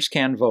readers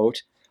can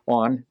vote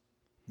on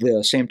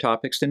the same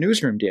topics the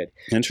newsroom did.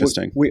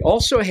 Interesting. We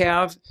also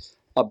have,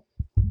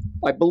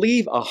 I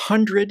believe,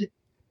 100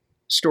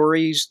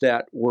 stories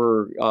that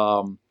were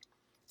a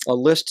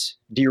list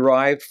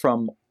derived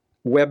from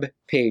web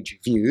page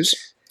views.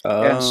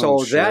 And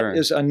so that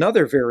is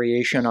another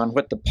variation on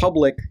what the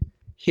public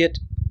hit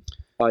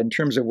in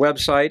terms of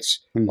websites,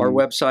 our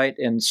website.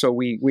 And so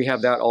we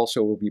have that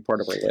also will be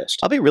part of our list.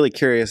 I'll be really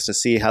curious to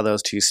see how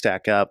those two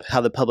stack up, how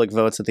the public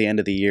votes at the end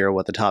of the year,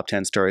 what the top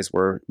 10 stories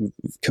were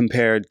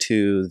compared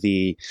to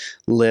the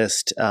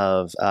list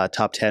of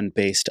top 10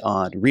 based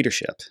on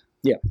readership.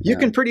 Yeah, you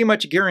can pretty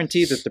much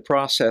guarantee that the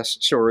process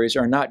stories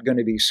are not going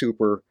to be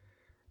super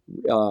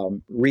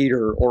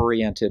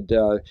reader-oriented.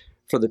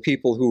 For the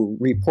people who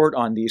report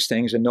on these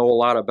things and know a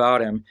lot about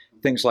them,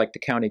 things like the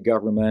county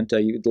government,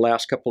 the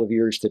last couple of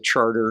years, the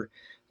charter,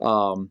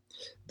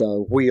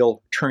 the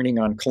wheel turning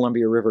on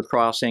Columbia River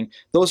crossing,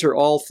 those are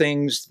all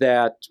things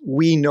that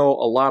we know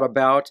a lot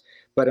about,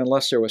 but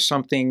unless there was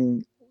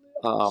something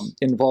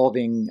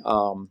involving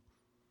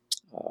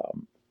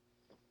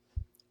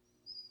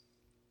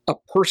a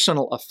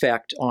personal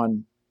effect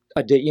on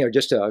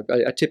just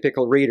a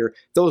typical reader,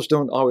 those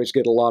don't always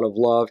get a lot of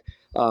love.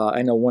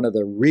 I know one of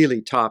the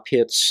really top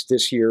hits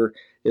this year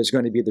is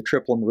going to be the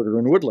triple murder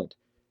in Woodland.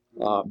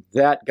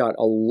 That got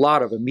a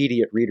lot of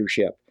immediate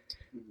readership.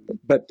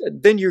 But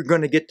then you're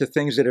going to get to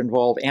things that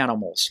involve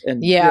animals.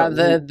 And yeah,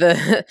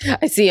 the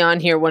I see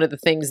on here one of the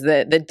things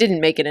that didn't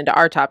make it into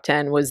our top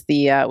 10 was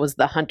the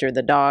Hunter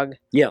the dog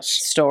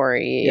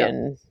story,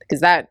 and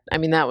because that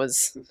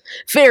was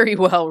very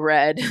well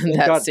read.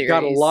 That series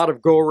got a lot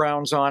of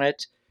go-arounds on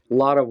it, a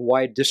lot of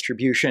wide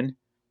distribution.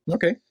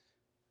 Okay,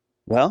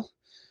 well.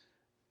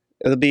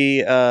 It'll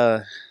be,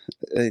 for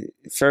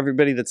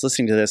everybody that's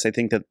listening to this, I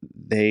think that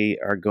they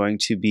are going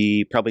to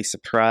be probably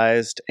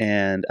surprised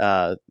and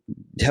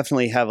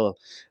definitely have a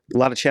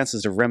lot of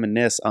chances to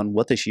reminisce on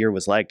what this year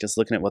was like, just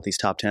looking at what these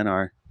top 10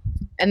 are.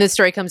 And this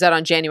story comes out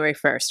on January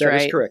 1st, right?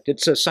 That is correct.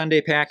 It's a Sunday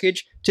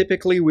package.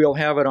 Typically, we'll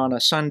have it on a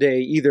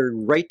Sunday either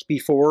right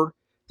before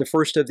the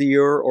first of the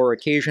year or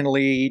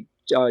occasionally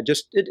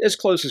just as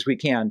close as we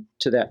can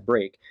to that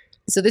break.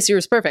 So this year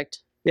was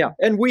perfect. Yeah,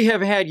 and we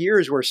have had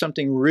years where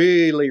something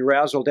really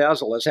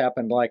razzle-dazzle has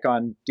happened, like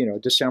on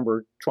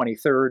December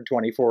 23rd,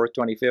 24th,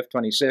 25th,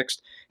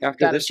 26th.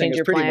 After this thing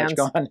is pretty much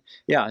gone,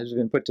 has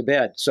been put to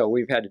bed. So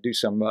we've had to do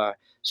some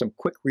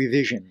quick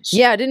revisions.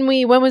 Yeah, didn't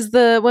we? When was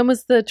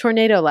the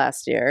tornado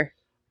last year?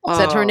 So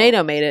that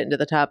tornado made it into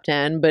the top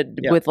 10, but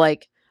with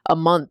like a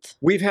month.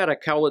 We've had a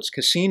Cowlitz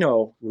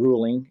Casino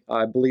ruling,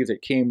 I believe,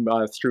 that came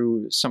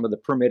through some of the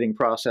permitting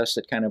process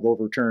that kind of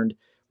overturned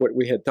what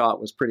we had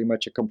thought was pretty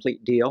much a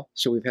complete deal.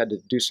 So we've had to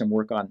do some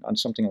work on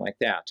something like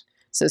that.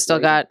 So still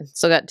got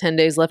 10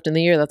 days left in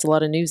the year. That's a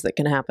lot of news that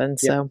can happen.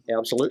 So yeah,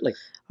 absolutely.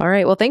 All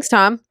right. Well, thanks,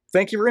 Tom.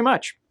 Thank you very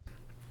much.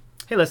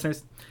 Hey,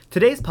 listeners.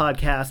 Today's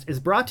podcast is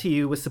brought to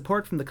you with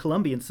support from the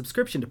Columbian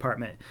Subscription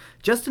Department.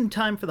 Just in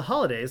time for the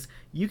holidays,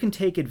 you can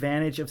take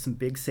advantage of some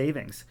big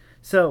savings.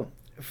 So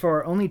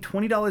for only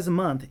 $20 a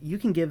month, you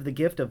can give the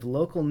gift of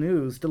local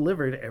news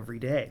delivered every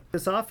day.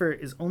 This offer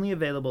is only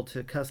available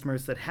to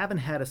customers that haven't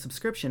had a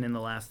subscription in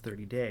the last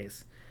 30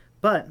 days.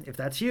 But if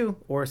that's you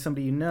or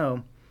somebody you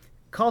know,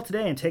 call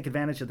today and take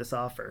advantage of this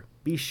offer.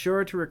 Be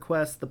sure to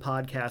request the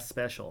podcast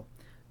special.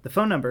 The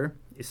phone number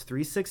is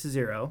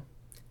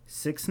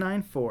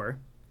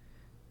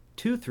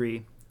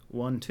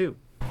 360-694-2312.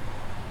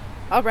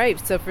 All right,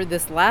 so for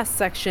this last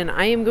section,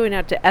 I am going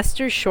out to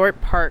Esther Short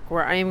Park,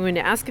 where I am going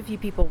to ask a few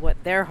people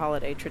what their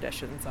holiday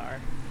traditions are.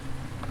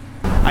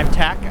 I'm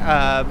Tack,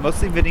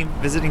 mostly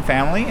visiting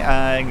family,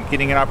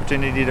 getting an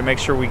opportunity to make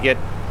sure we get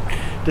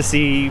to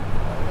see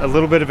a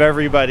little bit of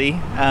everybody,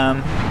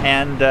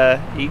 and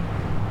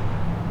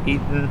eat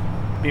and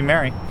be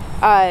merry.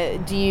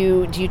 Do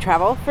you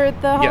travel for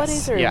the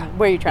holidays, or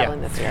where are you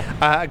traveling this year?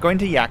 Going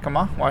to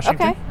Yakima,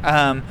 Washington. Okay.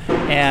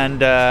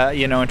 And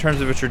in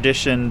terms of a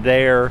tradition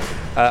there,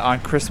 on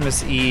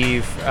Christmas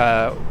Eve,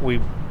 we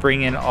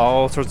bring in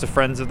all sorts of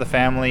friends of the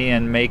family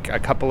and make a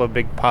couple of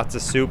big pots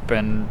of soup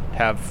and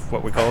have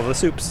what we call the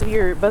soups.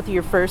 Both of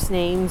your first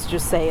names,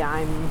 just say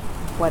I'm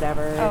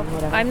whatever. And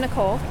whatever. I'm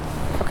Nicole.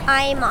 Okay.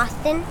 I'm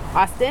Austin.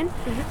 Austin?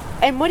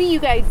 Mm-hmm. And what do you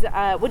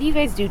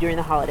guys do during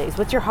the holidays?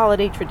 What's your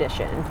holiday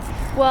tradition?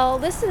 Well,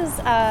 this is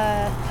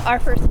our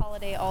first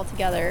holiday all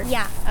together.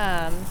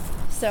 Yeah.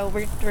 So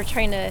we're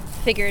trying to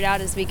figure it out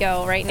as we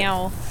go. Right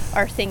now,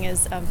 our thing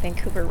is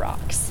Vancouver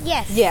rocks.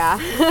 Yes. Yeah.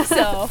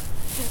 So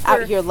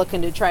out here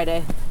looking to try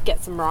to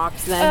get some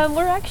rocks then?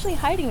 We're actually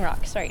hiding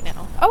rocks right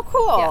now. Oh,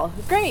 cool.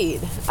 Yeah.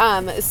 Great.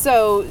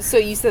 So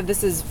you said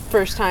this is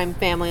first time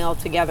family all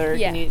together.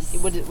 Yes.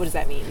 What does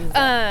that mean?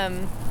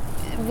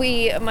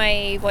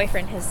 My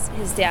boyfriend,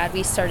 his dad,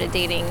 we started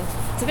dating.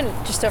 It's been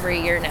just over a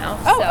year now.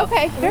 Oh, so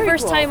okay. Very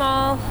first cool. time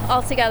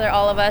all together,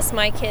 all of us,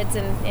 my kids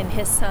and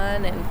his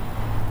son, and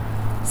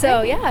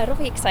so yeah, it'll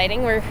be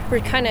exciting. We're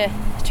kind of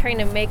trying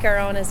to make our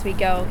own as we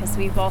go, because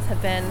we both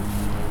have been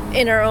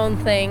in our own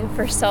thing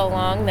for so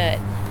long that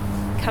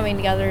coming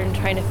together and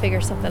trying to figure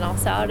something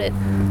else out, it's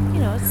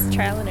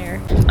trial and error.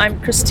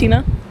 I'm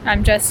Christina.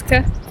 I'm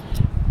Jessica.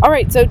 All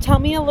right, so tell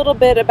me a little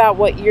bit about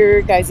what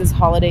your guys'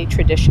 holiday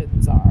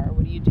traditions are.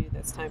 What do you do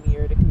this time of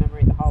year to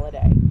commemorate the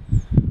holiday?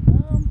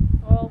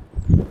 Well,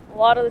 a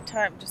lot of the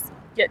time, just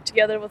get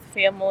together with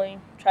family,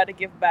 try to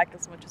give back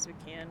as much as we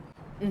can.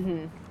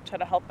 Mm-hmm. Try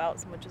to help out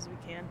as much as we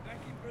can.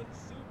 Thank you for the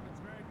soup. It's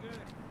very good.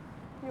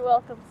 You're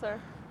welcome, sir.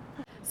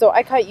 So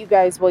I caught you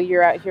guys while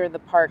you're out here in the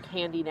park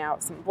handing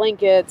out some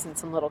blankets and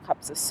some little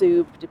cups of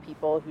soup to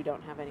people who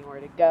don't have anywhere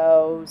to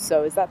go.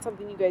 So is that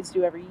something you guys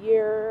do every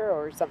year,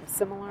 or something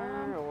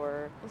similar?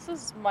 Or This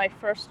is my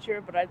first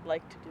year, but I'd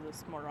like to do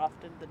this more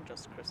often than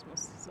just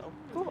Christmas. So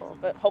cool.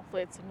 But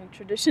hopefully it's a new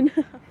tradition.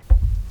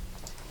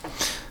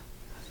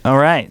 All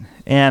right.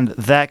 And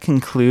that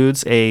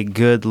concludes a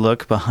good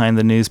look behind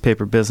the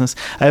newspaper business.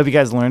 I hope you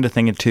guys learned a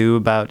thing or two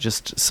about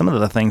just some of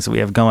the things that we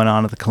have going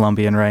on at the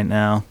Columbian right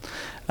now.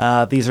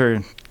 These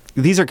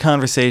are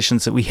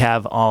conversations that we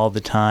have all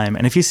the time.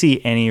 And if you see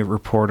any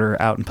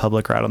reporter out in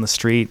public or out on the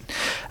street,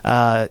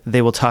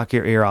 they will talk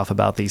your ear off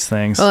about these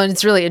things. Well, and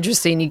it's really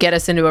interesting. You get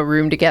us into a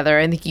room together.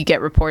 I think you get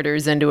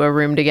reporters into a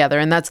room together,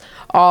 and that's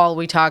all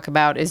we talk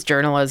about is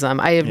journalism.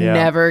 I have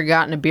never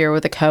gotten a beer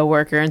with a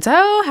coworker and said,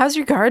 "Oh, how's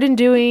your garden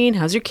doing?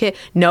 How's your kid?"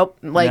 Nope.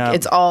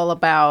 It's all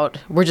about,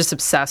 we're just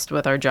obsessed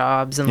with our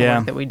jobs and the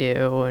work that we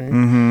do.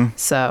 And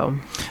so.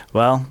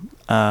 Well,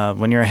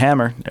 when you're a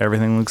hammer,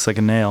 everything looks like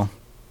a nail.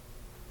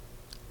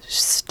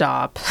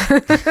 Stop.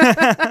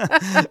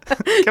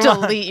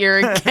 Delete your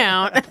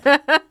account.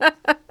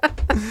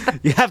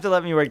 You have to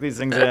let me work these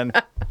things in.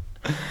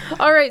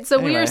 All right, so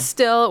we are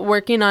still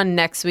working on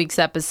next week's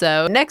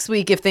episode. Next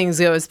week, if things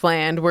go as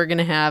planned, we're going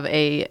to have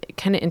a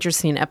kind of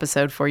interesting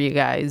episode for you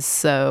guys.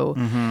 So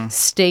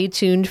stay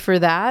tuned for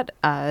that.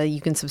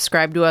 You can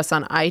subscribe to us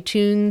on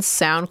iTunes,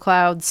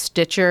 SoundCloud,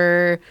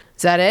 Stitcher.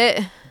 Is that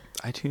it?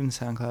 iTunes,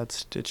 SoundCloud,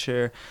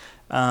 Stitcher.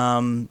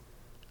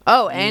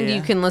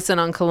 You can listen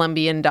on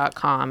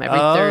Columbian.com every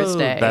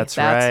Thursday. That's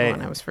right. The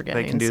one I was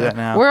forgetting. They can do that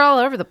now. We're all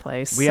over the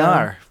place. We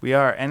are.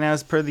 And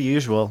as per the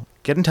usual,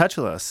 get in touch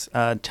with us.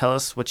 Tell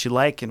us what you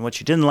like and what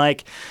you didn't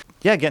like.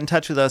 Yeah, get in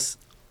touch with us.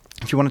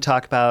 If you want to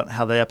talk about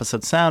how the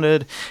episode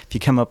sounded, if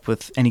you come up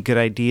with any good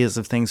ideas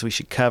of things we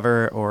should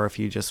cover, or if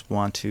you just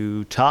want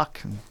to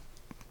talk,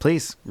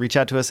 please reach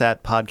out to us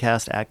at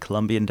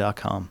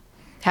podcast@columbian.com.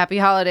 Happy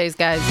holidays,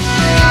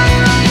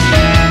 guys.